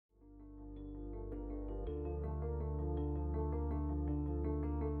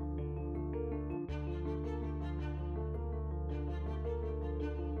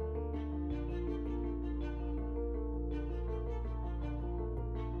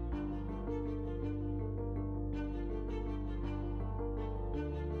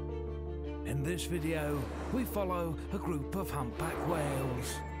In this video, we follow a group of humpback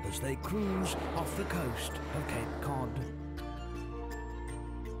whales as they cruise off the coast of Cape Cod.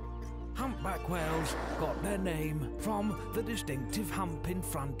 Humpback whales got their name from the distinctive hump in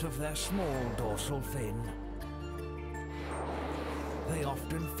front of their small dorsal fin. They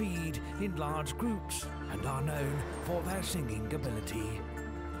often feed in large groups and are known for their singing ability.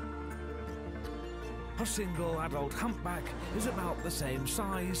 A single adult humpback is about the same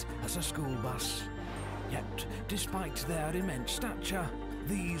size as a school bus. Yet, despite their immense stature,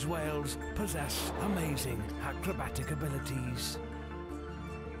 these whales possess amazing acrobatic abilities.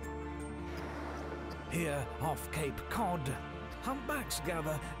 Here off Cape Cod, humpbacks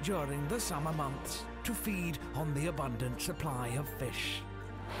gather during the summer months to feed on the abundant supply of fish.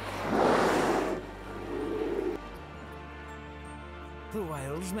 The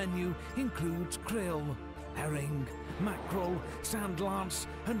whale's menu includes krill, herring, mackerel, sand lance,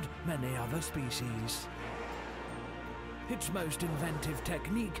 and many other species. Its most inventive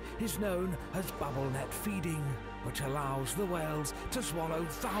technique is known as bubble net feeding, which allows the whales to swallow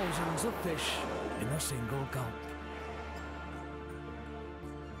thousands of fish in a single gulp.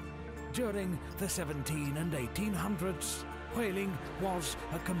 During the 1700s and 1800s, whaling was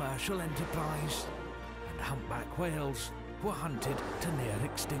a commercial enterprise, and humpback whales were hunted to near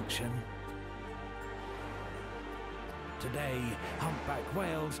extinction. Today, humpback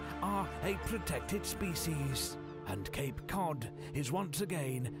whales are a protected species, and Cape Cod is once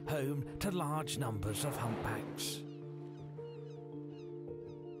again home to large numbers of humpbacks.